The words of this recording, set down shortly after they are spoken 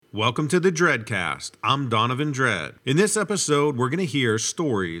Welcome to the Dreadcast. I'm Donovan Dread. In this episode, we're going to hear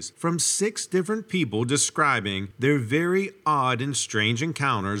stories from 6 different people describing their very odd and strange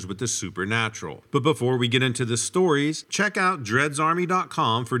encounters with the supernatural. But before we get into the stories, check out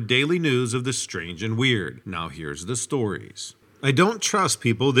dreadsarmy.com for daily news of the strange and weird. Now here's the stories. I don't trust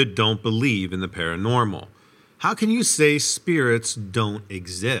people that don't believe in the paranormal. How can you say spirits don't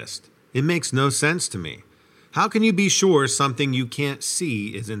exist? It makes no sense to me. How can you be sure something you can't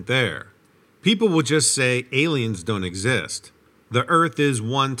see isn't there? People will just say aliens don't exist. The Earth is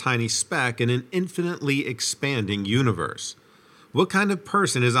one tiny speck in an infinitely expanding universe. What kind of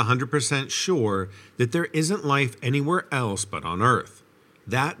person is 100% sure that there isn't life anywhere else but on Earth?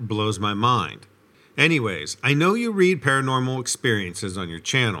 That blows my mind. Anyways, I know you read paranormal experiences on your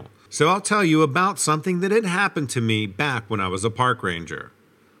channel, so I'll tell you about something that had happened to me back when I was a park ranger.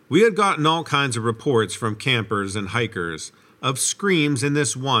 We had gotten all kinds of reports from campers and hikers of screams in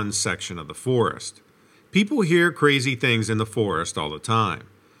this one section of the forest. People hear crazy things in the forest all the time.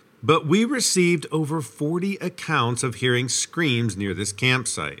 But we received over 40 accounts of hearing screams near this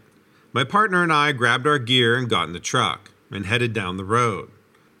campsite. My partner and I grabbed our gear and got in the truck and headed down the road.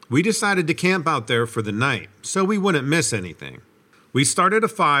 We decided to camp out there for the night so we wouldn't miss anything. We started a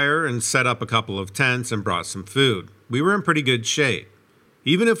fire and set up a couple of tents and brought some food. We were in pretty good shape.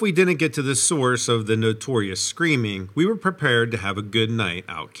 Even if we didn't get to the source of the notorious screaming, we were prepared to have a good night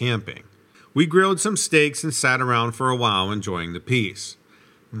out camping. We grilled some steaks and sat around for a while enjoying the peace.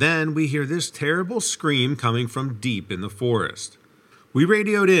 Then we hear this terrible scream coming from deep in the forest. We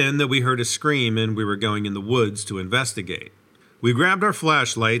radioed in that we heard a scream and we were going in the woods to investigate. We grabbed our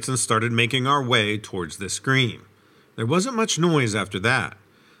flashlights and started making our way towards the scream. There wasn't much noise after that.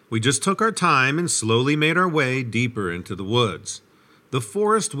 We just took our time and slowly made our way deeper into the woods. The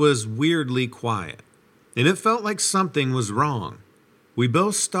forest was weirdly quiet, and it felt like something was wrong. We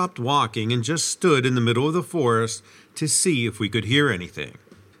both stopped walking and just stood in the middle of the forest to see if we could hear anything.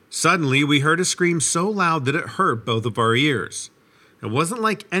 Suddenly, we heard a scream so loud that it hurt both of our ears. It wasn't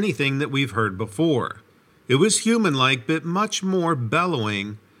like anything that we've heard before. It was human-like, but much more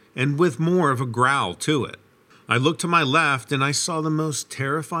bellowing and with more of a growl to it. I looked to my left and I saw the most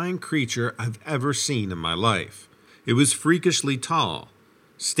terrifying creature I've ever seen in my life. It was freakishly tall,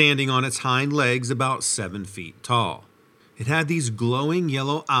 standing on its hind legs about 7 feet tall. It had these glowing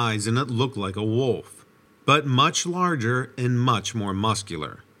yellow eyes and it looked like a wolf, but much larger and much more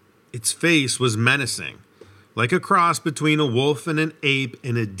muscular. Its face was menacing, like a cross between a wolf and an ape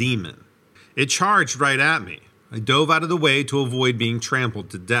and a demon. It charged right at me. I dove out of the way to avoid being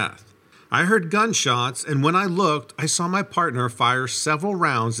trampled to death. I heard gunshots, and when I looked, I saw my partner fire several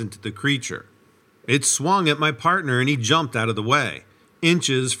rounds into the creature. It swung at my partner and he jumped out of the way,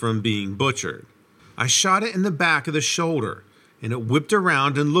 inches from being butchered. I shot it in the back of the shoulder, and it whipped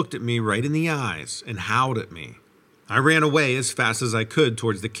around and looked at me right in the eyes and howled at me. I ran away as fast as I could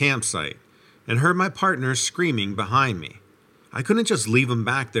towards the campsite and heard my partner screaming behind me. I couldn't just leave him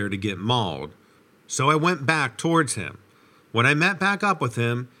back there to get mauled, so I went back towards him. When I met back up with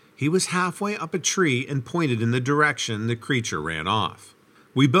him, he was halfway up a tree and pointed in the direction the creature ran off.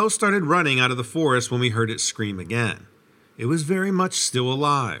 We both started running out of the forest when we heard it scream again. It was very much still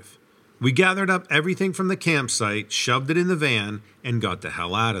alive. We gathered up everything from the campsite, shoved it in the van, and got the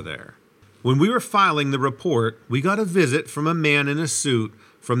hell out of there. When we were filing the report, we got a visit from a man in a suit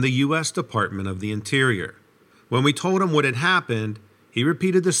from the U.S. Department of the Interior. When we told him what had happened, he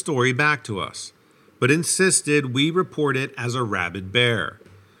repeated the story back to us, but insisted we report it as a rabid bear.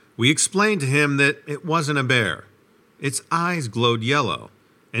 We explained to him that it wasn't a bear. Its eyes glowed yellow,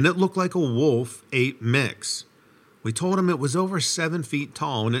 and it looked like a wolf-ape mix. We told him it was over 7 feet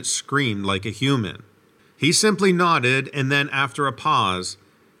tall and it screamed like a human. He simply nodded, and then after a pause,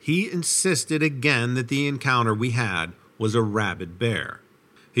 he insisted again that the encounter we had was a rabid bear.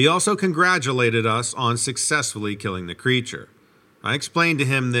 He also congratulated us on successfully killing the creature. I explained to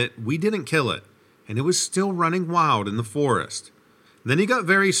him that we didn't kill it, and it was still running wild in the forest. Then he got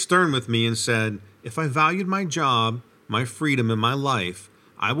very stern with me and said, if I valued my job, my freedom, and my life,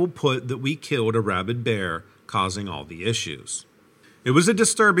 I will put that we killed a rabid bear, causing all the issues. It was a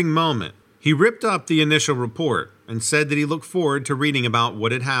disturbing moment. He ripped up the initial report and said that he looked forward to reading about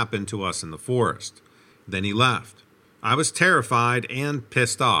what had happened to us in the forest. Then he left. I was terrified and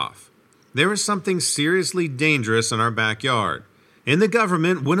pissed off. There was something seriously dangerous in our backyard, and the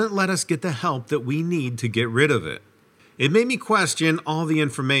government wouldn't let us get the help that we need to get rid of it. It made me question all the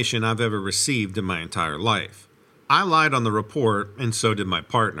information I've ever received in my entire life. I lied on the report, and so did my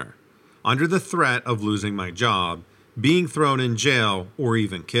partner, under the threat of losing my job, being thrown in jail, or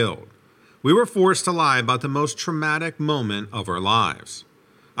even killed. We were forced to lie about the most traumatic moment of our lives.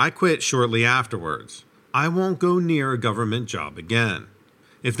 I quit shortly afterwards. I won't go near a government job again.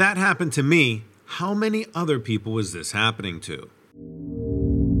 If that happened to me, how many other people is this happening to?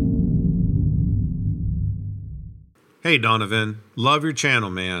 Hey Donovan, love your channel,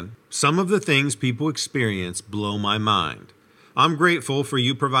 man. Some of the things people experience blow my mind. I'm grateful for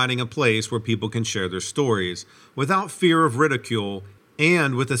you providing a place where people can share their stories without fear of ridicule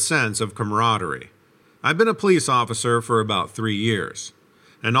and with a sense of camaraderie. I've been a police officer for about 3 years,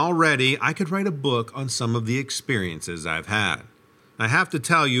 and already I could write a book on some of the experiences I've had. I have to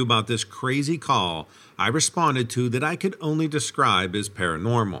tell you about this crazy call I responded to that I could only describe as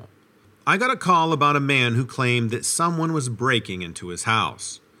paranormal. I got a call about a man who claimed that someone was breaking into his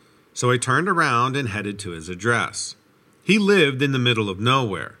house. So I turned around and headed to his address. He lived in the middle of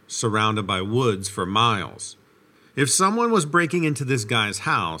nowhere, surrounded by woods for miles. If someone was breaking into this guy's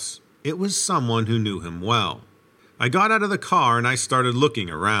house, it was someone who knew him well. I got out of the car and I started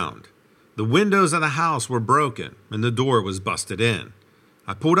looking around. The windows of the house were broken and the door was busted in.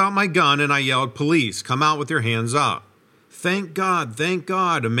 I pulled out my gun and I yelled, "Police, come out with your hands up." Thank God,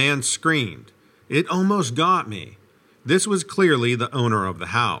 a man screamed. It almost got me. This was clearly the owner of the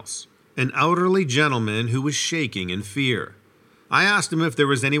house, an elderly gentleman who was shaking in fear. I asked him if there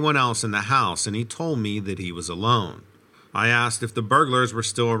was anyone else in the house and he told me that he was alone. I asked if the burglars were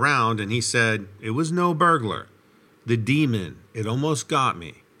still around and he said it was no burglar. The demon, it almost got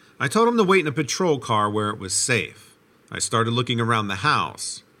me. I told him to wait in a patrol car where it was safe. I started looking around the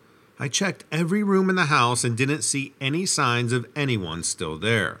house. I checked every room in the house and didn't see any signs of anyone still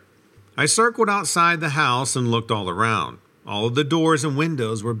there. I circled outside the house and looked all around. All of the doors and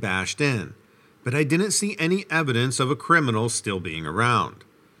windows were bashed in, but I didn't see any evidence of a criminal still being around.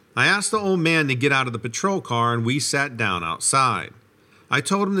 I asked the old man to get out of the patrol car and we sat down outside. I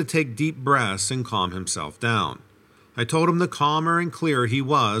told him to take deep breaths and calm himself down. I told him the calmer and clearer he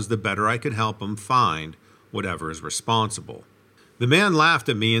was, the better I could help him find whatever is responsible. The man laughed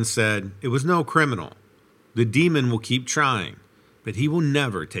at me and said, "It was no criminal. The demon will keep trying, but he will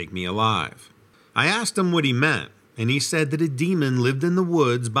never take me alive." I asked him what he meant, and he said that a demon lived in the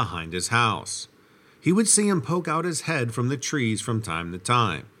woods behind his house. He would see him poke out his head from the trees from time to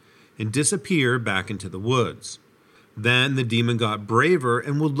time and disappear back into the woods. Then the demon got braver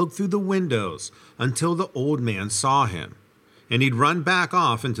and would look through the windows until the old man saw him, and he'd run back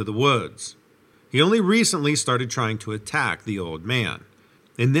off into the woods. He only recently started trying to attack the old man,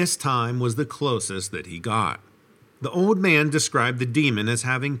 and this time was the closest that he got. The old man described the demon as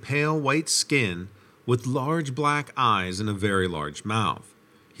having pale white skin with large black eyes and a very large mouth.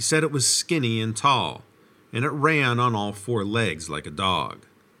 He said it was skinny and tall, and it ran on all 4 legs like a dog.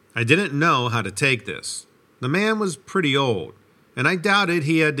 I didn't know how to take this. The man was pretty old, and I doubted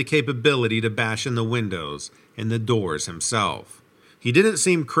he had the capability to bash in the windows and the doors himself. He didn't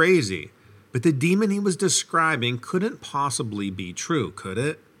seem crazy, but the demon he was describing couldn't possibly be true, could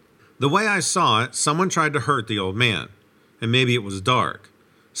it? The way I saw it, someone tried to hurt the old man, and maybe it was dark,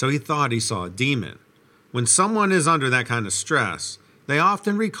 so he thought he saw a demon. When someone is under that kind of stress, they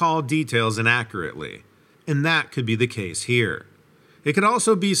often recall details inaccurately, and that could be the case here. It could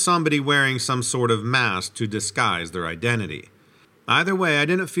also be somebody wearing some sort of mask to disguise their identity. Either way, I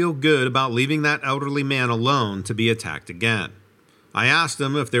didn't feel good about leaving that elderly man alone to be attacked again. I asked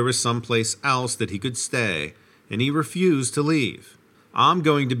him if there was someplace else that he could stay, and he refused to leave. "I'm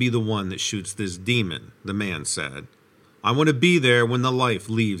going to be the one that shoots this demon," the man said. "I want to be there when the life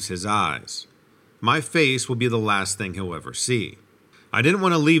leaves his eyes. My face will be the last thing he'll ever see." I didn't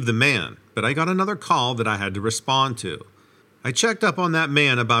want to leave the man, but I got another call that I had to respond to. I checked up on that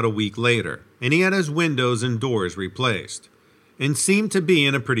man about a week later, and he had his windows and doors replaced, and seemed to be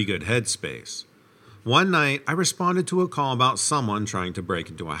in a pretty good headspace. One night, I responded to a call about someone trying to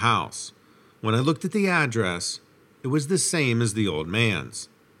break into a house. When I looked at the address, it was the same as the old man's.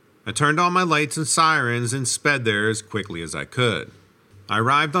 I turned on my lights and sirens and sped there as quickly as I could. I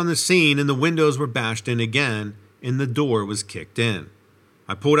arrived on the scene and the windows were bashed in again and the door was kicked in.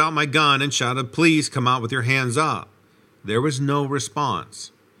 I pulled out my gun and shouted, "Please come out with your hands up." There was no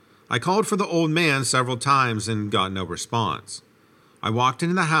response. I called for the old man several times and got no response. I walked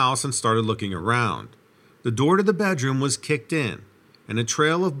into the house and started looking around. The door to the bedroom was kicked in, and a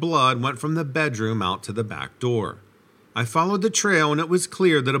trail of blood went from the bedroom out to the back door. I followed the trail and it was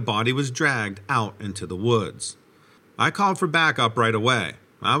clear that a body was dragged out into the woods. I called for backup right away.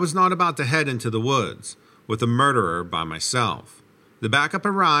 I was not about to head into the woods with a murderer by myself. The backup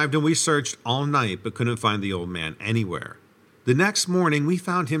arrived and we searched all night but couldn't find the old man anywhere. The next morning we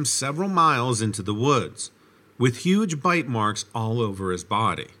found him several miles into the woods, with huge bite marks all over his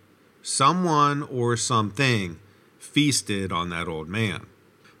body. Someone or something feasted on that old man.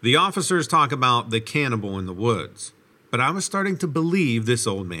 The officers talk about the cannibal in the woods, but I was starting to believe this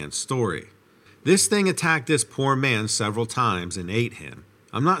old man's story. This thing attacked this poor man several times and ate him.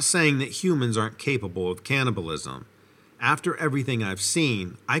 I'm not saying that humans aren't capable of cannibalism. After everything I've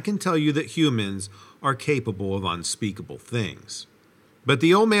seen, I can tell you that humans are capable of unspeakable things. But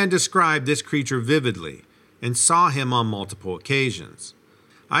the old man described this creature vividly and saw him on multiple occasions.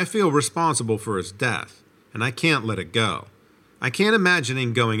 I feel responsible for his death, and I can't let it go. I can't imagine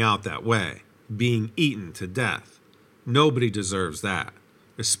him going out that way, being eaten to death. Nobody deserves that,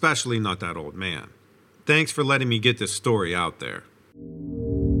 especially not that old man. Thanks for letting me get this story out there.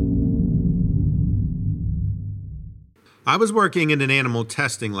 I was working in an animal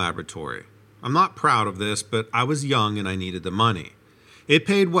testing laboratory. I'm not proud of this, but I was young and I needed the money. It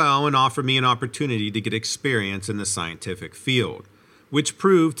paid well and offered me an opportunity to get experience in the scientific field, which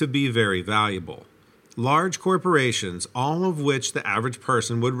proved to be very valuable. Large corporations, all of which the average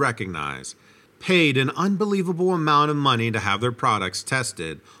person would recognize, paid an unbelievable amount of money to have their products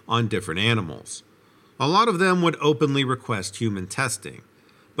tested on different animals. A lot of them would openly request human testing,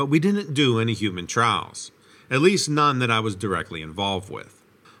 but we didn't do any human trials, at least none that I was directly involved with.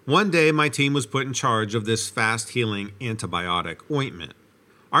 One day, my team was put in charge of this fast-healing antibiotic ointment.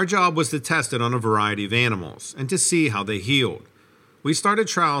 Our job was to test it on a variety of animals and to see how they healed. We started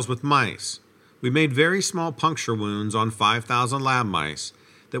trials with mice. We made very small puncture wounds on 5,000 lab mice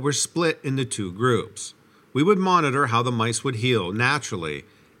that were split into 2 groups. We would monitor how the mice would heal naturally,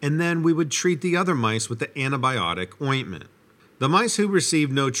 and then we would treat the other mice with the antibiotic ointment. The mice who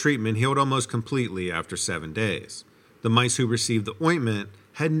received no treatment healed almost completely after 7 days. The mice who received the ointment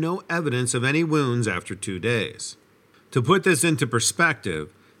had no evidence of any wounds after 2 days. To put this into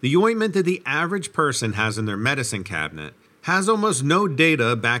perspective, the ointment that the average person has in their medicine cabinet has almost no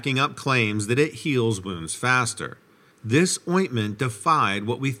data backing up claims that it heals wounds faster. This ointment defied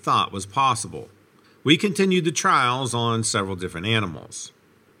what we thought was possible. We continued the trials on several different animals,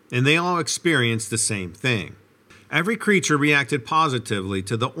 and they all experienced the same thing. Every creature reacted positively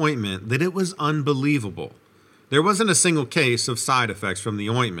to the ointment that it was unbelievable. There wasn't a single case of side effects from the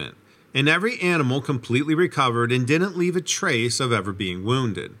ointment, and every animal completely recovered and didn't leave a trace of ever being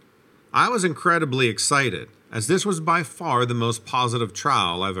wounded. I was incredibly excited, as this was by far the most positive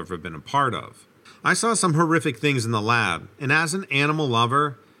trial I've ever been a part of. I saw some horrific things in the lab, and as an animal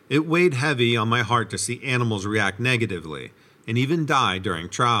lover, it weighed heavy on my heart to see animals react negatively and even die during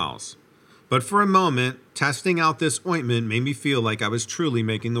trials. But for a moment, testing out this ointment made me feel like I was truly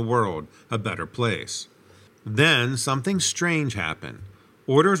making the world a better place. Then something strange happened.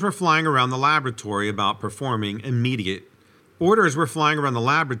 Orders were flying around the laboratory about performing immediate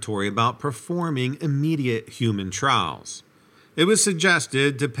human trials. It was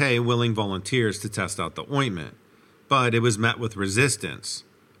suggested to pay willing volunteers to test out the ointment, but it was met with resistance.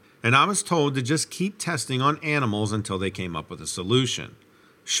 And I was told to just keep testing on animals until they came up with a solution.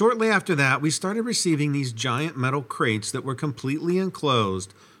 Shortly after that, we started receiving these giant metal crates that were completely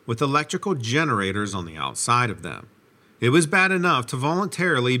enclosed with electrical generators on the outside of them. It was bad enough to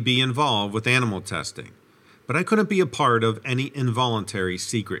voluntarily be involved with animal testing, but I couldn't be a part of any involuntary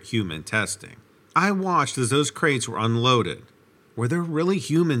secret human testing. I watched as those crates were unloaded. Were there really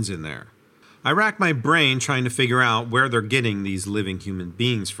humans in there? I racked my brain trying to figure out where they're getting these living human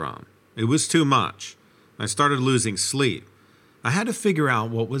beings from. It was too much. I started losing sleep. I had to figure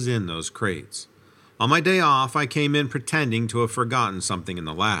out what was in those crates. On my day off, I came in pretending to have forgotten something in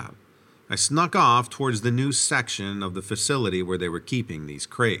the lab. I snuck off towards the new section of the facility where they were keeping these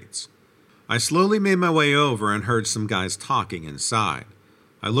crates. I slowly made my way over and heard some guys talking inside.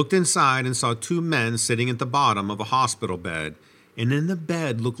 I looked inside and saw 2 men sitting at the bottom of a hospital bed, and in the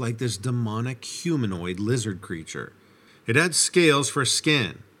bed looked like this demonic humanoid lizard creature. It had scales for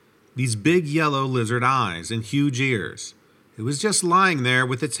skin, these big yellow lizard eyes and huge ears. It was just lying there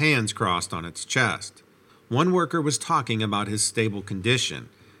with its hands crossed on its chest. One worker was talking about his stable condition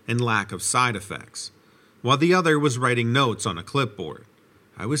and lack of side effects, while the other was writing notes on a clipboard.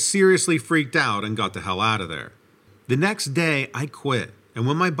 I was seriously freaked out and got the hell out of there. The next day, I quit, and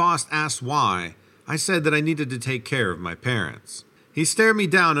when my boss asked why, I said that I needed to take care of my parents. He stared me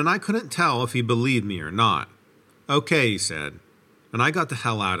down, and I couldn't tell if he believed me or not. Okay, he said, and I got the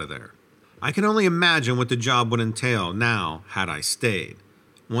hell out of there. I can only imagine what the job would entail now had I stayed.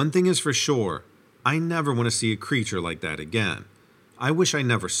 One thing is for sure, I never want to see a creature like that again. I wish I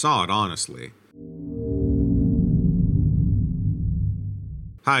never saw it, honestly.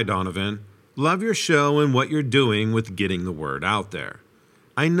 Hi, Donovan. Love your show and what you're doing with getting the word out there.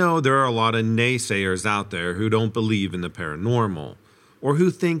 I know there are a lot of naysayers out there who don't believe in the paranormal, or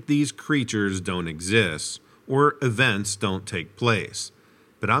who think these creatures don't exist, or events don't take place.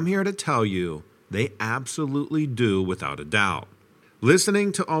 but I'm here to tell you they absolutely do without a doubt.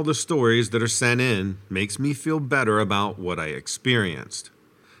 Listening to all the stories that are sent in makes me feel better about what I experienced.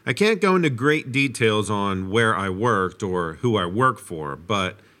 I can't go into great details on where I worked or who I work for,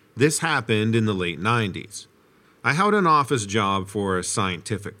 but this happened in the late 90s. I held an office job for a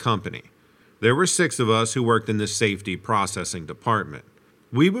scientific company. There were 6 of us who worked in the safety processing department.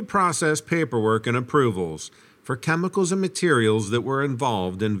 We would process paperwork and approvals for chemicals and materials that were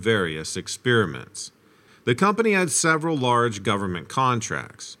involved in various experiments. The company had several large government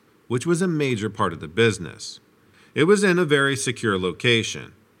contracts, which was a major part of the business. It was in a very secure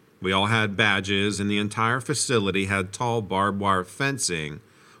location. We all had badges, and the entire facility had tall barbed wire fencing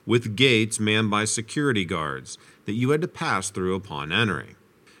with gates manned by security guards that you had to pass through upon entering.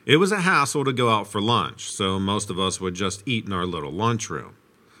 It was a hassle to go out for lunch, so most of us would just eat in our little lunchroom.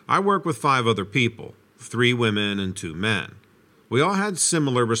 I worked with 5 other people, 3 women and 2 men. We all had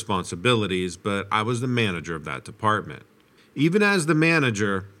similar responsibilities, but I was the manager of that department. Even as the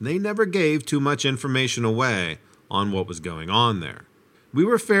manager, they never gave too much information away on what was going on there. We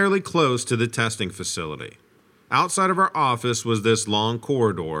were fairly close to the testing facility. Outside of our office was this long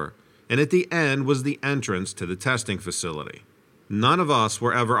corridor, and at the end was the entrance to the testing facility. None of us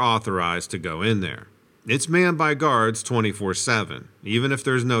were ever authorized to go in there. It's manned by guards 24/7, even if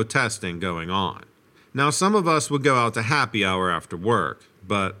there's no testing going on. Now, some of us would go out to happy hour after work,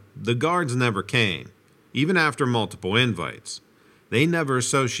 but the guards never came, even after multiple invites. They never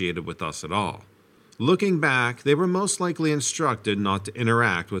associated with us at all. Looking back, they were most likely instructed not to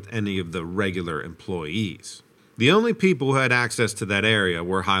interact with any of the regular employees. The only people who had access to that area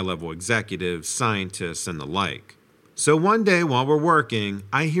were high-level executives, scientists, and the like. So one day while we're working,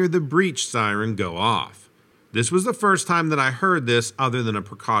 I hear the breach siren go off. This was the first time that I heard this other than a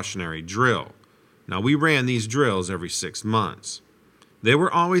precautionary drill. Now, we ran these drills every 6 months. They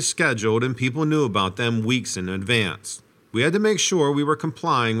were always scheduled and people knew about them weeks in advance. We had to make sure we were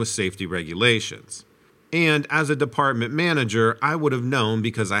complying with safety regulations. And as a department manager, I would have known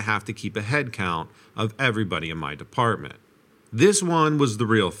because I have to keep a head count of everybody in my department. This one was the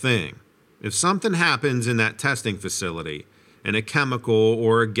real thing. If something happens in that testing facility and a chemical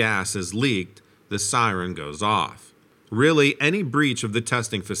or a gas is leaked, the siren goes off. Really, any breach of the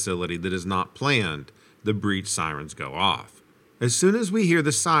testing facility that is not planned, the breach sirens go off. As soon as we hear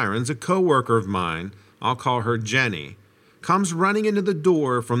the sirens, a coworker of mine, I'll call her Jenny, comes running into the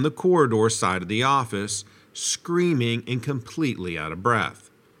door from the corridor side of the office, screaming and completely out of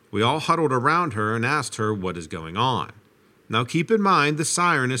breath. We all huddled around her and asked her what is going on. Now keep in mind the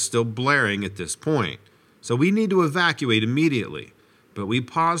siren is still blaring at this point, so we need to evacuate immediately. But we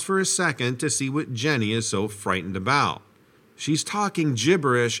pause for a second to see what Jenny is so frightened about. She's talking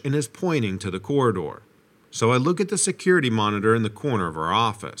gibberish and is pointing to the corridor. So I look at the security monitor in the corner of our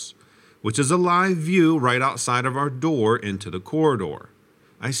office, which is a live view right outside of our door into the corridor.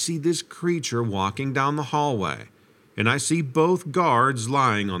 I see this creature walking down the hallway, and I see both guards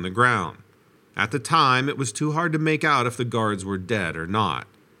lying on the ground. At the time, it was too hard to make out if the guards were dead or not,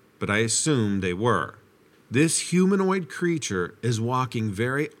 but I assumed they were. This humanoid creature is walking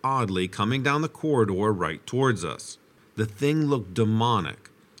very oddly, coming down the corridor right towards us. The thing looked demonic,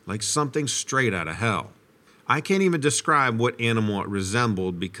 like something straight out of hell. I can't even describe what animal it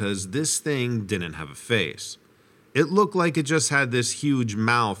resembled because this thing didn't have a face. It looked like it just had this huge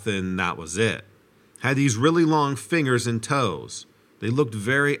mouth and that was it. Had these really long fingers and toes. They looked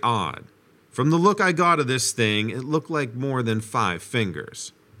very odd. From the look I got of this thing, it looked like more than 5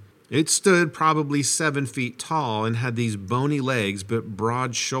 fingers. It stood probably 7 feet tall and had these bony legs but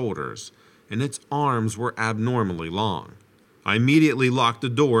broad shoulders, and its arms were abnormally long. I immediately locked the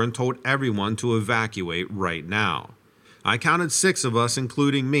door and told everyone to evacuate right now. I counted 6 of us,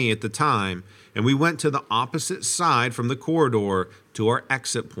 including me at the time, and we went to the opposite side from the corridor to our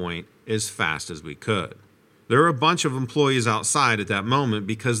exit point as fast as we could. There were a bunch of employees outside at that moment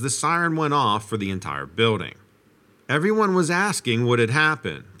because the siren went off for the entire building. Everyone was asking what had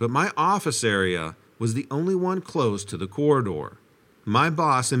happened, but my office area was the only one close to the corridor. My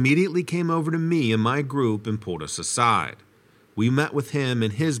boss immediately came over to me and my group and pulled us aside. We met with him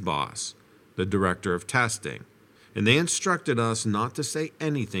and his boss, the director of testing, and they instructed us not to say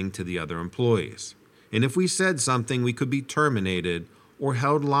anything to the other employees. And if we said something, we could be terminated or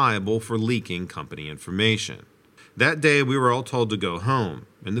held liable for leaking company information. That day, we were all told to go home,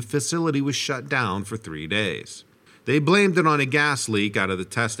 and the facility was shut down for 3 days. They blamed it on a gas leak out of the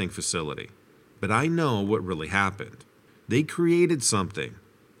testing facility. But I know what really happened. They created something,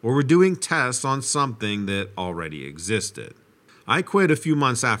 or were doing tests on something that already existed. I quit a few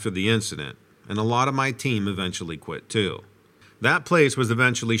months after the incident, and a lot of my team eventually quit too. That place was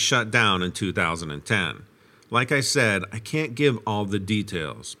eventually shut down in 2010. Like I said, I can't give all the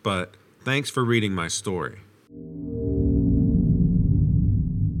details, but thanks for reading my story.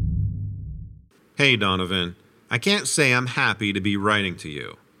 Hey Donovan, I can't say I'm happy to be writing to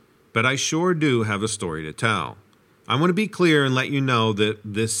you, but I sure do have a story to tell. I want to be clear and let you know that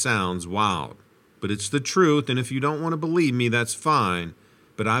this sounds wild, but it's the truth, and if you don't want to believe me, that's fine,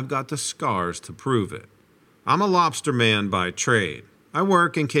 but I've got the scars to prove it. I'm a lobster man by trade. I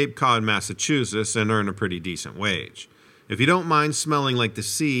work in Cape Cod, Massachusetts, and earn a pretty decent wage. If you don't mind smelling like the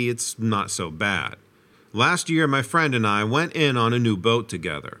sea, it's not so bad. Last year, my friend and I went in on a new boat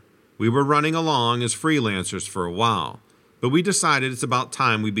together. We were running along as freelancers for a while, but we decided it's about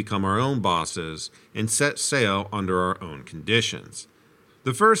time we become our own bosses and set sail under our own conditions.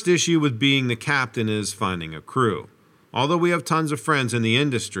 The first issue with being the captain is finding a crew. Although we have tons of friends in the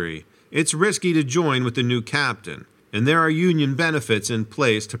industry, it's risky to join with the new captain, and there are union benefits in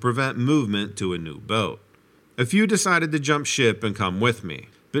place to prevent movement to a new boat. A few decided to jump ship and come with me,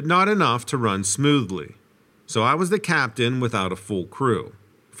 but not enough to run smoothly. So I was the captain without a full crew.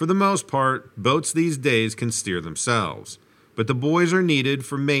 For the most part, boats these days can steer themselves, but the boys are needed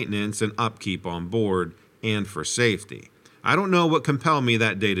for maintenance and upkeep on board and for safety. I don't know what compelled me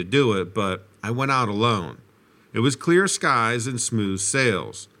that day to do it, but I went out alone. It was clear skies and smooth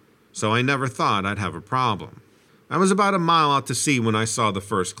sails, so I never thought I'd have a problem. I was about a mile out to sea when I saw the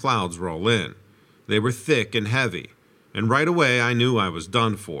first clouds roll in. They were thick and heavy, and right away I knew I was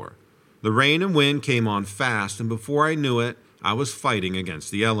done for. The rain and wind came on fast, and before I knew it, I was fighting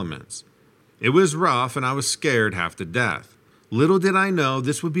against the elements. It was rough, and I was scared half to death. Little did I know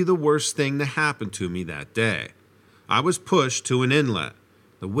this would be the worst thing to happen to me that day. I was pushed to an inlet.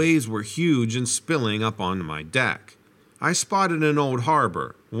 The waves were huge and spilling up onto my deck. I spotted an old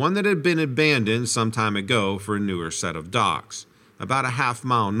harbor, one that had been abandoned some time ago for a newer set of docks, about a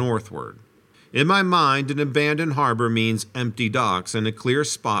half-mile northward. In my mind, an abandoned harbor means empty docks and a clear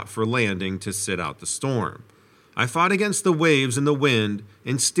spot for landing to sit out the storm. I fought against the waves and the wind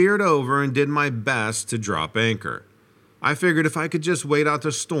and steered over and did my best to drop anchor. I figured if I could just wait out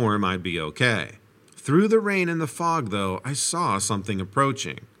the storm, I'd be okay. Through the rain and the fog, though, I saw something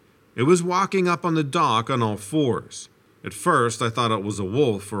approaching. It was walking up on the dock on all fours. At first, I thought it was a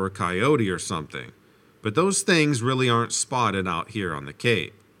wolf or a coyote or something, but those things really aren't spotted out here on the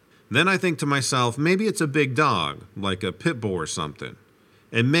Cape. Then I think to myself, maybe it's a big dog, like a pit bull or something.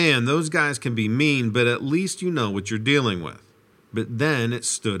 And man, those guys can be mean, but at least you know what you're dealing with. But then it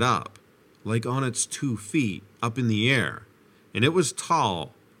stood up, like on its 2 feet, up in the air. And it was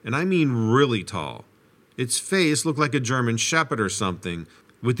tall, and I mean really tall. Its face looked like a German shepherd or something,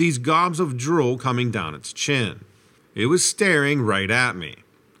 with these gobs of drool coming down its chin. It was staring right at me.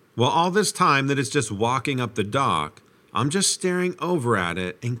 Well, all this time that it's just walking up the dock, I'm just staring over at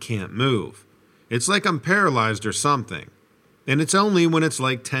it and can't move. It's like I'm paralyzed or something. And it's only when it's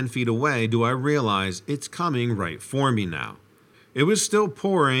like 10 feet away do I realize it's coming right for me now. It was still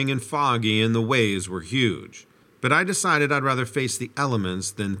pouring and foggy and the waves were huge, but I decided I'd rather face the elements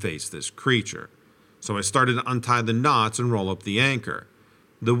than face this creature. So I started to untie the knots and roll up the anchor.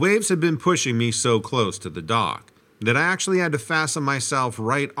 The waves had been pushing me so close to the dock that I actually had to fasten myself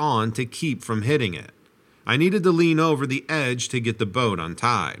right on to keep from hitting it. I needed to lean over the edge to get the boat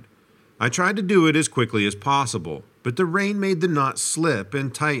untied. I tried to do it as quickly as possible, but the rain made the knot slip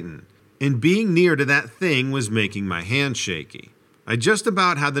and tighten, and being near to that thing was making my hand shaky. I just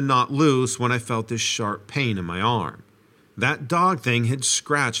about had the knot loose when I felt this sharp pain in my arm. That dog thing had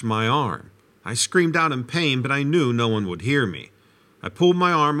scratched my arm. I screamed out in pain, but I knew no one would hear me. I pulled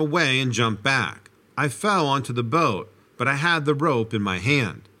my arm away and jumped back. I fell onto the boat, but I had the rope in my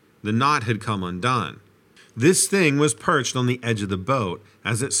hand. The knot had come undone. This thing was perched on the edge of the boat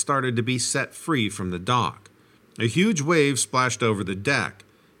as it started to be set free from the dock. A huge wave splashed over the deck,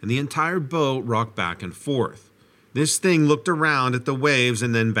 and the entire boat rocked back and forth. This thing looked around at the waves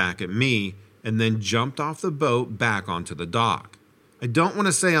and then back at me, and then jumped off the boat back onto the dock. I don't want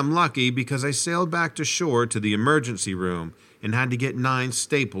to say I'm lucky because I sailed back to shore to the emergency room and had to get 9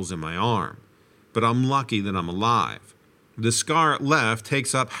 staples in my arm. But I'm lucky that I'm alive. The scar it left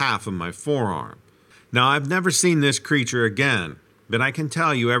takes up half of my forearm. Now, I've never seen this creature again, but I can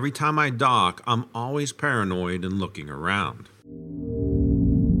tell you every time I dock, I'm always paranoid and looking around.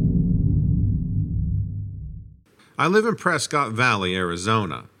 I live in Prescott Valley,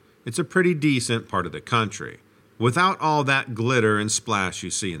 Arizona. It's a pretty decent part of the country, without all that glitter and splash you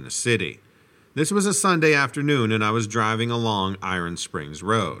see in the city. This was a Sunday afternoon and I was driving along Iron Springs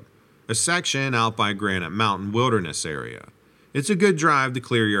Road, a section out by Granite Mountain Wilderness area. It's a good drive to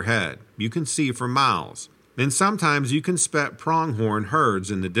clear your head. You can see for miles. and sometimes you can spot pronghorn herds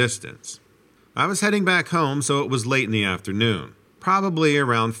in the distance. I was heading back home, so it was late in the afternoon, probably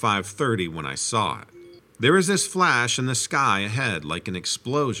around 5:30 when I saw it. There was this flash in the sky ahead like an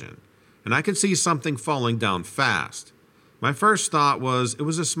explosion, and I could see something falling down fast. My first thought was it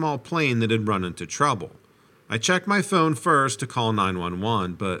was a small plane that had run into trouble. I checked my phone first to call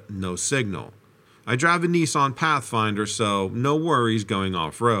 911, but no signal. I drive a Nissan Pathfinder, so no worries going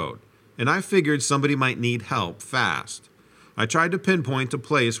off-road, and I figured somebody might need help fast. I tried to pinpoint a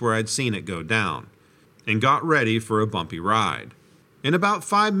place where I'd seen it go down, and got ready for a bumpy ride. In about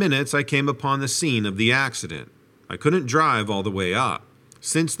 5 minutes, I came upon the scene of the accident. I couldn't drive all the way up,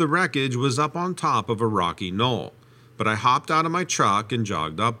 since the wreckage was up on top of a rocky knoll, but I hopped out of my truck and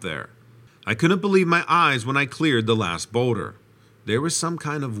jogged up there. I couldn't believe my eyes when I cleared the last boulder. There was some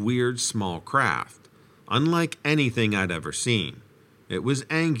kind of weird small craft, unlike anything I'd ever seen. It was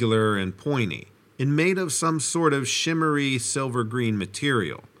angular and pointy, and made of some sort of shimmery silver-green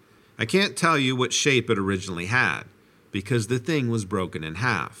material. I can't tell you what shape it originally had, because the thing was broken in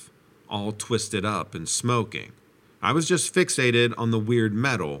half, all twisted up and smoking. I was just fixated on the weird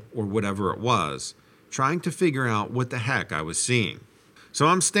metal, or whatever it was, trying to figure out what the heck I was seeing. So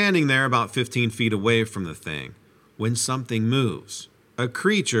I'm standing there about 15 feet away from the thing, when something moves. A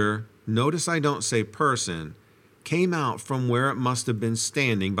creature, notice I don't say person, came out from where it must have been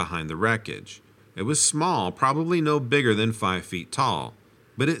standing behind the wreckage. It was small, probably no bigger than 5 feet tall,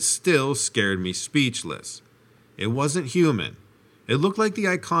 but it still scared me speechless. It wasn't human. It looked like the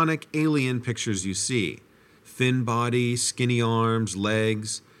iconic alien pictures you see. Thin body, skinny arms,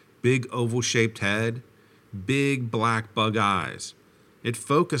 legs, big oval-shaped head, big black bug eyes. It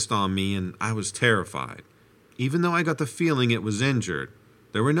focused on me and I was terrified. Even though I got the feeling it was injured,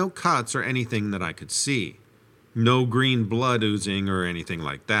 there were no cuts or anything that I could see. No green blood oozing or anything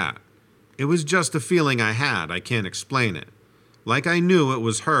like that. It was just a feeling I had, I can't explain it. Like I knew it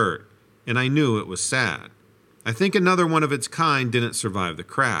was hurt, and I knew it was sad. I think another one of its kind didn't survive the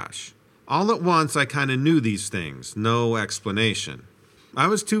crash. All at once I kinda knew these things, no explanation. I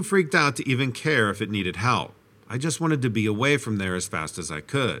was too freaked out to even care if it needed help. I just wanted to be away from there as fast as I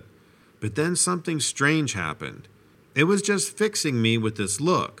could. But then something strange happened. It was just fixing me with this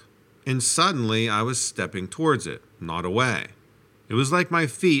look, and suddenly I was stepping towards it, not away. It was like my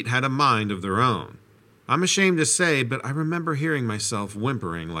feet had a mind of their own. I'm ashamed to say, but I remember hearing myself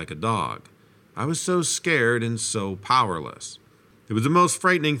whimpering like a dog. I was so scared and so powerless. It was the most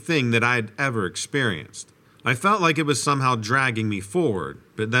frightening thing that I'd ever experienced. I felt like it was somehow dragging me forward,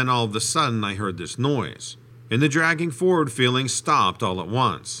 but then all of a sudden I heard this noise, and the dragging forward feeling stopped all at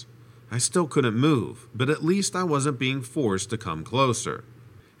once. I still couldn't move, but at least I wasn't being forced to come closer.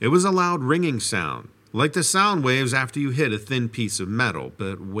 It was a loud ringing sound, like the sound waves after you hit a thin piece of metal,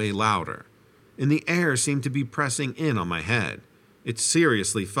 but way louder. And the air seemed to be pressing in on my head. It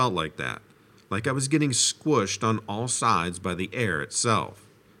seriously felt like that, like I was getting squished on all sides by the air itself.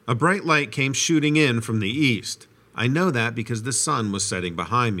 A bright light came shooting in from the east. I know that because the sun was setting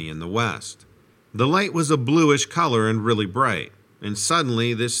behind me in the west. The light was a bluish color and really bright, and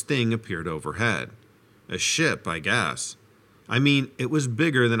suddenly this thing appeared overhead. A ship, I guess. I mean, it was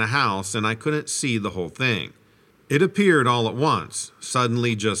bigger than a house and I couldn't see the whole thing. It appeared all at once,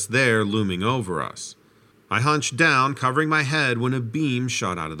 suddenly just there looming over us. I hunched down, covering my head when a beam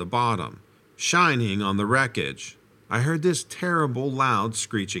shot out of the bottom, shining on the wreckage. I heard this terrible, loud,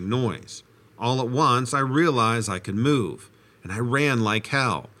 screeching noise. All at once, I realized I could move, and I ran like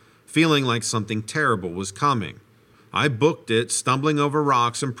hell, feeling like something terrible was coming. I booked it, stumbling over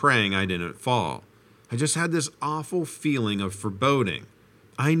rocks and praying I didn't fall. I just had this awful feeling of foreboding.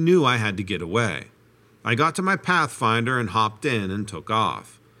 I knew I had to get away. I got to my Pathfinder and hopped in and took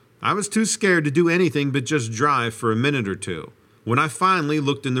off. I was too scared to do anything but just drive for a minute or two. When I finally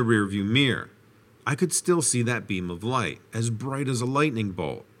looked in the rearview mirror, I could still see that beam of light, as bright as a lightning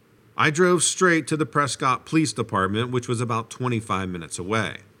bolt. I drove straight to the Prescott Police Department, which was about 25 minutes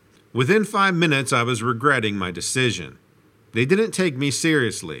away. Within 5 minutes, I was regretting my decision. They didn't take me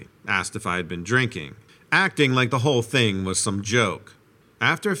seriously, asked if I had been drinking, acting like the whole thing was some joke.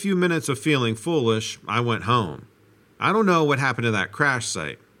 After a few minutes of feeling foolish, I went home. I don't know what happened to that crash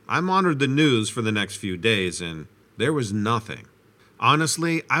site. I monitored the news for the next few days, and there was nothing.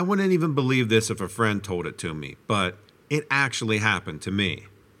 Honestly, I wouldn't even believe this if a friend told it to me, but it actually happened to me.